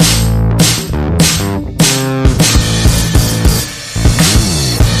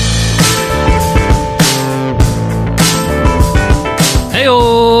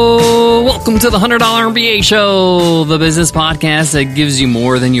to the $100 MBA Show, the business podcast that gives you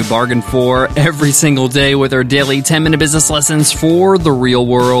more than you bargained for every single day with our daily 10-minute business lessons for the real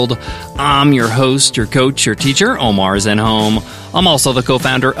world. I'm your host, your coach, your teacher, Omar Zenhom. I'm also the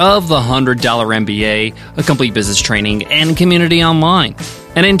co-founder of the $100 MBA, a complete business training and community online.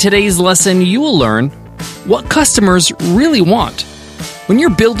 And in today's lesson, you will learn what customers really want. When you're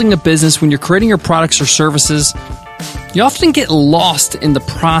building a business, when you're creating your products or services, you often get lost in the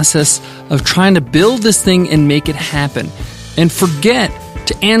process of trying to build this thing and make it happen, and forget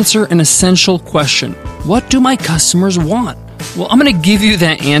to answer an essential question. What do my customers want? Well, I'm going to give you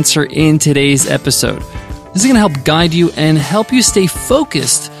that answer in today's episode. This is going to help guide you and help you stay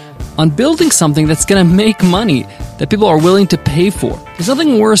focused on building something that's going to make money that people are willing to pay for. There's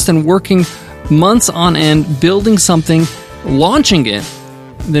nothing worse than working months on end, building something, launching it,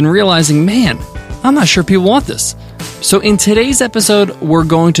 then realizing, man, I'm not sure people want this. So in today's episode, we're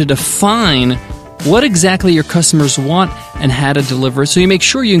going to define what exactly your customers want and how to deliver it so you make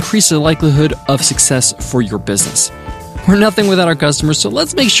sure you increase the likelihood of success for your business. We're nothing without our customers, so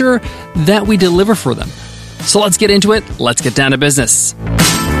let's make sure that we deliver for them. So let's get into it. Let's get down to business.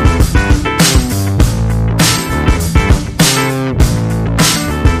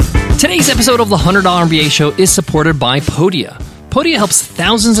 Today's episode of the $100 MBA Show is supported by Podia. Podia helps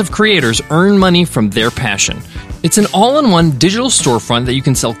thousands of creators earn money from their passion. It's an all-in-one digital storefront that you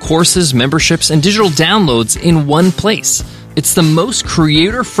can sell courses, memberships, and digital downloads in one place. It's the most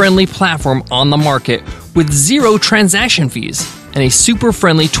creator-friendly platform on the market with zero transaction fees and a super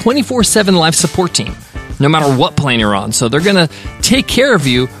friendly 24/7 live support team, no matter what plan you're on. So they're going to take care of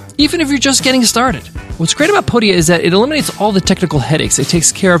you even if you're just getting started. What's great about Podia is that it eliminates all the technical headaches. It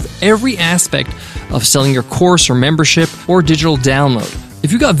takes care of every aspect of selling your course or membership or digital download.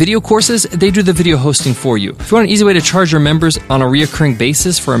 If you got video courses, they do the video hosting for you. If you want an easy way to charge your members on a recurring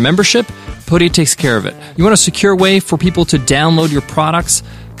basis for a membership, Podia takes care of it. You want a secure way for people to download your products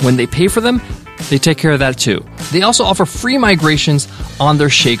when they pay for them? They take care of that too. They also offer free migrations on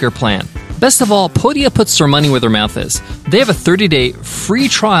their Shaker plan. Best of all, Podia puts their money where their mouth is. They have a 30-day free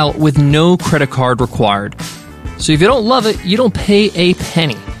trial with no credit card required. So if you don't love it, you don't pay a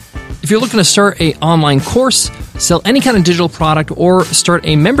penny. If you're looking to start an online course, sell any kind of digital product, or start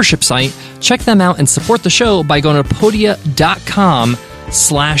a membership site, check them out and support the show by going to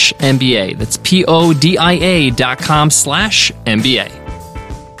podia.com/MBA. That's PODIA.com/MBA.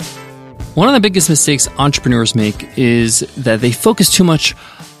 One of the biggest mistakes entrepreneurs make is that they focus too much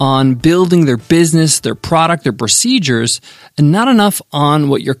on building their business, their product, their procedures, and not enough on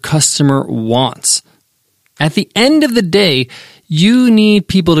what your customer wants. At the end of the day, you need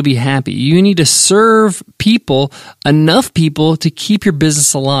people to be happy. You need to serve people, enough people to keep your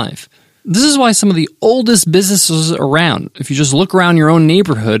business alive. This is why some of the oldest businesses around, if you just look around your own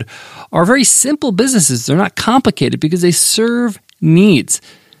neighborhood, are very simple businesses. They're not complicated because they serve needs.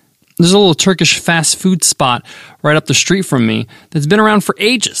 There's a little Turkish fast food spot right up the street from me that's been around for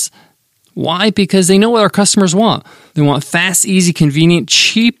ages. Why? Because they know what our customers want. They want fast, easy, convenient,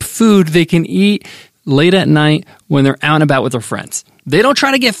 cheap food they can eat late at night when they're out and about with their friends. They don't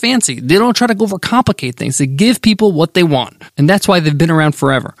try to get fancy. They don't try to overcomplicate things. They give people what they want. And that's why they've been around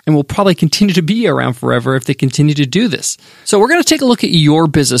forever and will probably continue to be around forever if they continue to do this. So we're going to take a look at your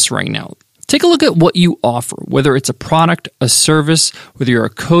business right now. Take a look at what you offer, whether it's a product, a service, whether you're a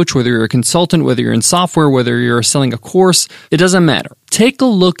coach, whether you're a consultant, whether you're in software, whether you're selling a course. It doesn't matter. Take a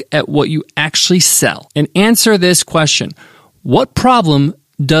look at what you actually sell and answer this question. What problem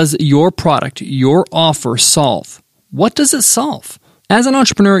does your product, your offer solve? What does it solve? As an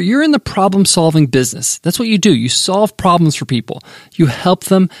entrepreneur, you're in the problem-solving business. That's what you do. You solve problems for people. You help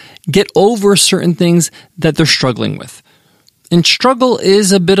them get over certain things that they're struggling with. And struggle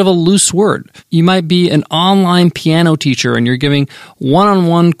is a bit of a loose word. You might be an online piano teacher and you're giving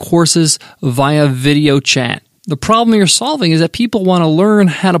one-on-one courses via video chat. The problem you're solving is that people want to learn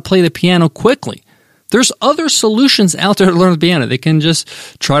how to play the piano quickly. There's other solutions out there to learn the piano. They can just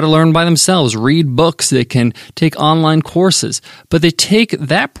try to learn by themselves, read books, they can take online courses. But they take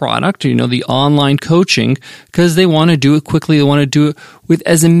that product, the online coaching, because they want to do it quickly. They want to do it with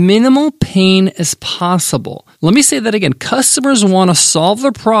as minimal pain as possible. Let me say that again. Customers want to solve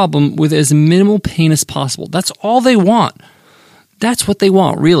their problem with as minimal pain as possible. That's all they want. That's what they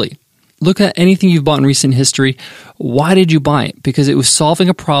want, really. Look at anything you've bought in recent history. Why did you buy it? Because it was solving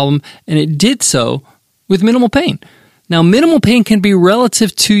a problem, and it did so with minimal pain. Now, minimal pain can be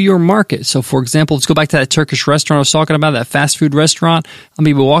relative to your market. So, for example, let's go back to that Turkish restaurant I was talking about, that fast food restaurant. I'm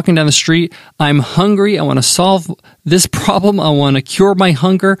maybe walking down the street. I'm hungry. I want to solve this problem. I want to cure my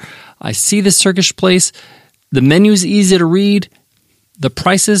hunger. I see this Turkish place. The menu is easy to read. The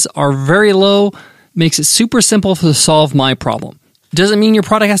prices are very low, makes it super simple to solve my problem. Doesn't mean your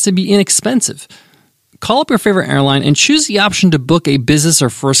product has to be inexpensive. Call up your favorite airline and choose the option to book a business or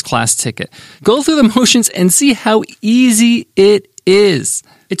first class ticket. Go through the motions and see how easy it is.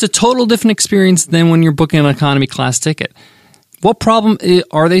 It's a total different experience than when you're booking an economy class ticket. What problem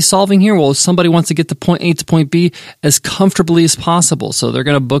are they solving here? Well, somebody wants to get to point A to point B as comfortably as possible. So they're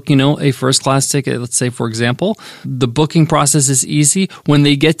going to book, a first class ticket. Let's say, for example, the booking process is easy. When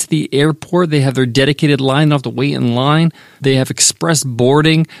they get to the airport, they have their dedicated line. They don't have to wait in line. They have express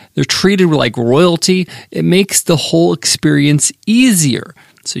boarding. They're treated like royalty. It makes the whole experience easier.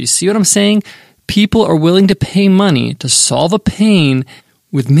 So you see what I'm saying? People are willing to pay money to solve a pain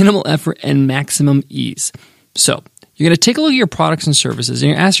with minimal effort and maximum ease. So you're going to take a look at your products and services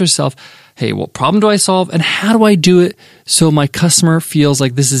and you ask yourself, hey, what problem do I solve and how do I do it so my customer feels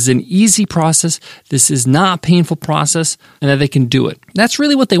like this is an easy process, this is not a painful process, and that they can do it. That's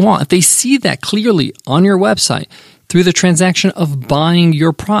really what they want. If they see that clearly on your website through the transaction of buying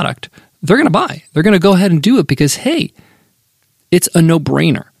your product, they're going to buy. They're going to go ahead and do it because, hey, it's a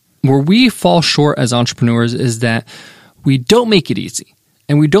no-brainer. Where we fall short as entrepreneurs is that we don't make it easy.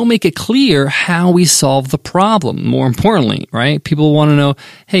 And we don't make it clear how we solve the problem. More importantly, right? People want to know,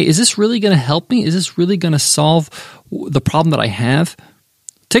 hey, is this really going to help me? Is this really going to solve the problem that I have?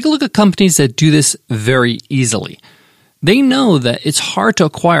 Take a look at companies that do this very easily. They know that it's hard to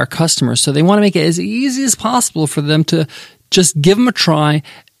acquire customers, so they want to make it as easy as possible for them to just give them a try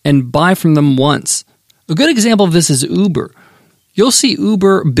and buy from them once. A good example of this is Uber. You'll see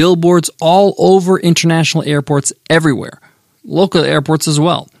Uber billboards all over international airports everywhere. Local airports as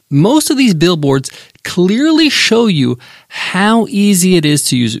well. Most of these billboards clearly show you how easy it is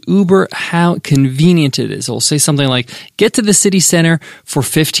to use Uber, how convenient it is. It'll say something like, get to the city center for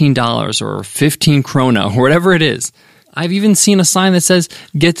 $15 or 15 krona or whatever it is. I've even seen a sign that says,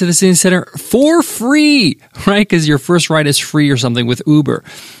 get to the city center for free, right? Because your first ride is free or something with Uber.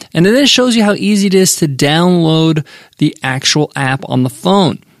 And then it shows you how easy it is to download the actual app on the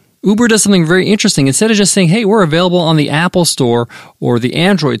phone. Uber does something very interesting. Instead of just saying, hey, we're available on the Apple Store or the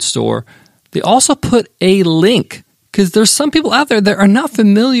Android Store, they also put a link because there's some people out there that are not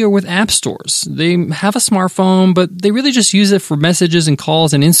familiar with app stores. They have a smartphone, but they really just use it for messages and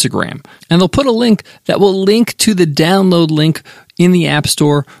calls and Instagram. And they'll put a link that will link to the download link in the App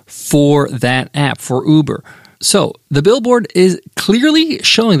Store for that app, for Uber. So the billboard is clearly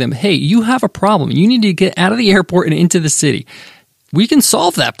showing them, hey, you have a problem. You need to get out of the airport and into the city. We can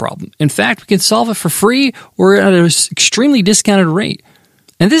solve that problem. In fact, we can solve it for free or at an extremely discounted rate.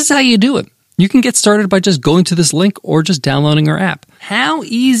 And this is how you do it. You can get started by just going to this link or just downloading our app. How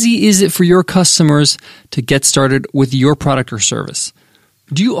easy is it for your customers to get started with your product or service?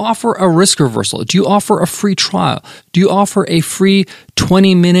 Do you offer a risk reversal? Do you offer a free trial? Do you offer a free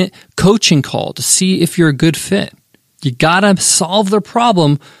 20-minute coaching call to see if you're a good fit? You gotta solve their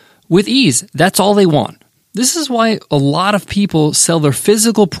problem with ease. That's all they want. This is why a lot of people sell their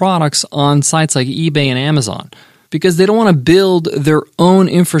physical products on sites like eBay and Amazon, because they don't want to build their own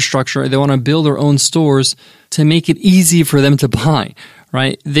infrastructure. They want to build their own stores to make it easy for them to buy,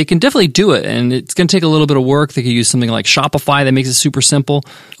 right? They can definitely do it, and it's going to take a little bit of work. They could use something like Shopify that makes it super simple,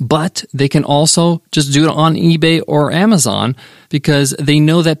 but they can also just do it on eBay or Amazon because they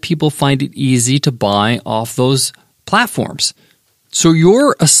know that people find it easy to buy off those platforms. So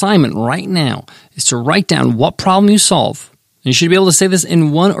your assignment right now is to write down what problem you solve. And you should be able to say this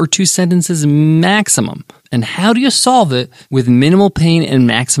in 1 or 2 sentences maximum. And how do you solve it with minimal pain and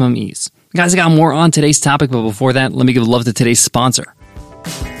maximum ease? Guys, I got more on today's topic, but before that, let me give love to today's sponsor.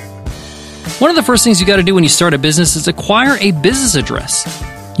 One of the first things you got to do when you start a business is acquire a business address.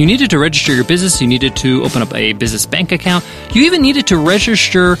 You needed to register your business. You needed to open up a business bank account. You even needed to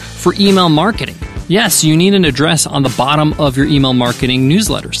register for email marketing. Yes, you need an address on the bottom of your email marketing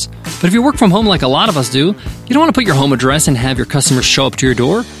newsletters. But if you work from home like a lot of us do, you don't want to put your home address and have your customers show up to your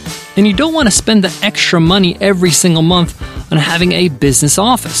door. And you don't want to spend the extra money every single month on having a business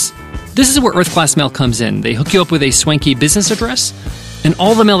office. This is where Earth Class Mail comes in. They hook you up with a swanky business address, and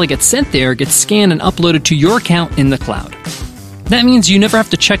all the mail that gets sent there gets scanned and uploaded to your account in the cloud. That means you never have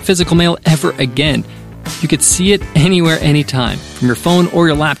to check physical mail ever again. You could see it anywhere, anytime, from your phone or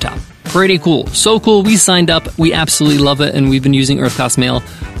your laptop. Pretty cool. So cool, we signed up. We absolutely love it, and we've been using Earth Class Mail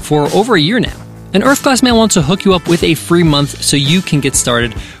for over a year now. And Earth Class Mail wants to hook you up with a free month so you can get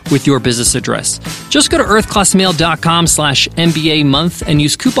started with your business address. Just go to earthclassmail.com/MBA month and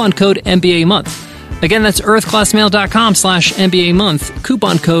use coupon code MBA month. Again, that's earthclassmail.com/MBA month,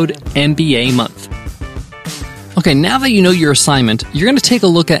 coupon code MBA month. Okay, now that you know your assignment, you're going to take a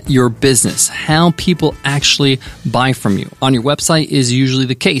look at your business, how people actually buy from you. On your website is usually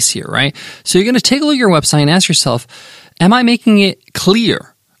the case here, right? So you're going to take a look at your website and ask yourself, am I making it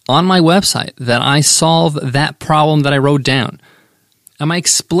clear on my website that I solve that problem that I wrote down? Am I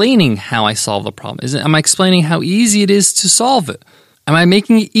explaining how I solve the problem? Am I explaining how easy it is to solve it? Am I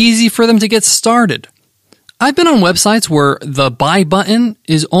making it easy for them to get started? I've been on websites where the buy button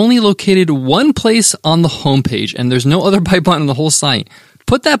is only located one place on the homepage and there's no other buy button on the whole site.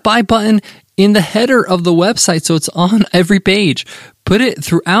 Put that buy button in the header of the website so it's on every page. Put it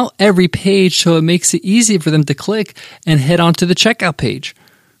throughout every page so it makes it easy for them to click and head on to the checkout page.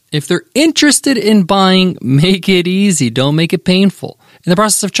 If they're interested in buying, make it easy. Don't make it painful. In the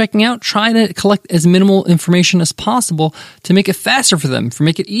process of checking out, try to collect as minimal information as possible to make it faster for them,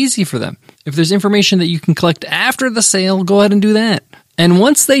 make it easy for them. If there's information that you can collect after the sale, go ahead and do that. And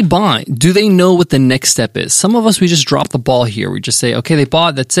once they buy, do they know what the next step is? Some of us, we just drop the ball here. We just say, okay, they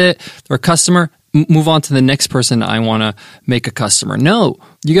bought, that's it. They're a customer. Move on to the next person I want to make a customer. No,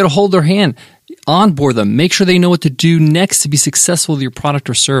 you got to hold their hand, onboard them, make sure they know what to do next to be successful with your product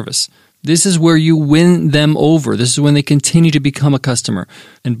or service. This is where you win them over. This is when they continue to become a customer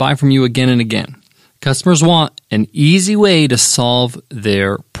and buy from you again and again. Customers want an easy way to solve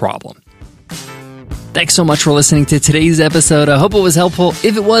their problem. Thanks so much for listening to today's episode. I hope it was helpful.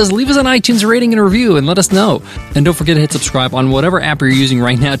 If it was, leave us an iTunes rating and a review and let us know. And don't forget to hit subscribe on whatever app you're using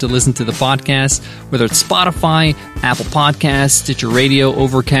right now to listen to the podcast, whether it's Spotify, Apple Podcasts, Stitcher Radio,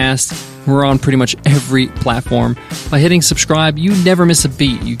 Overcast. We're on pretty much every platform. By hitting subscribe, you never miss a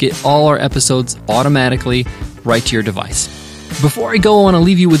beat. You get all our episodes automatically right to your device. Before I go, I want to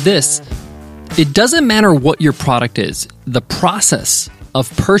leave you with this. It doesn't matter what your product is. The process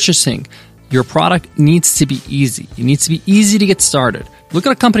of purchasing your product needs to be easy. It needs to be easy to get started. Look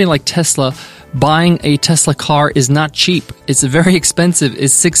at a company like Tesla. Buying a Tesla car is not cheap. It's very expensive.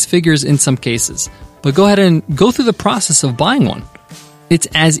 It's 6 figures in some cases. But go ahead and go through the process of buying one. It's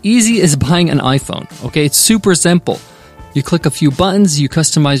as easy as buying an iPhone, okay? It's super simple. You click a few buttons, you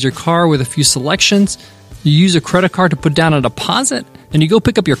customize your car with a few selections, you use a credit card to put down a deposit, and you go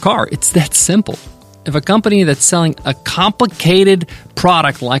pick up your car. It's that simple. If a company that's selling a complicated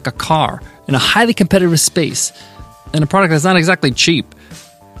product like a car in a highly competitive space, and a product that's not exactly cheap,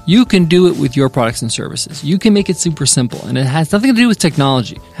 you can do it with your products and services. You can make it super simple, and it has nothing to do with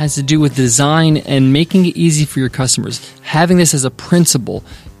technology. It has to do with design and making it easy for your customers, having this as a principle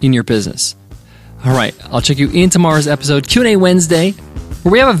in your business. All right, I'll check you in tomorrow's episode, Q&A Wednesday,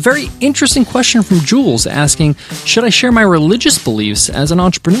 where we have a very interesting question from Jules asking, should I share my religious beliefs as an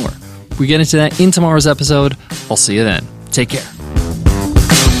entrepreneur? We get into that in tomorrow's episode. I'll see you then. Take care.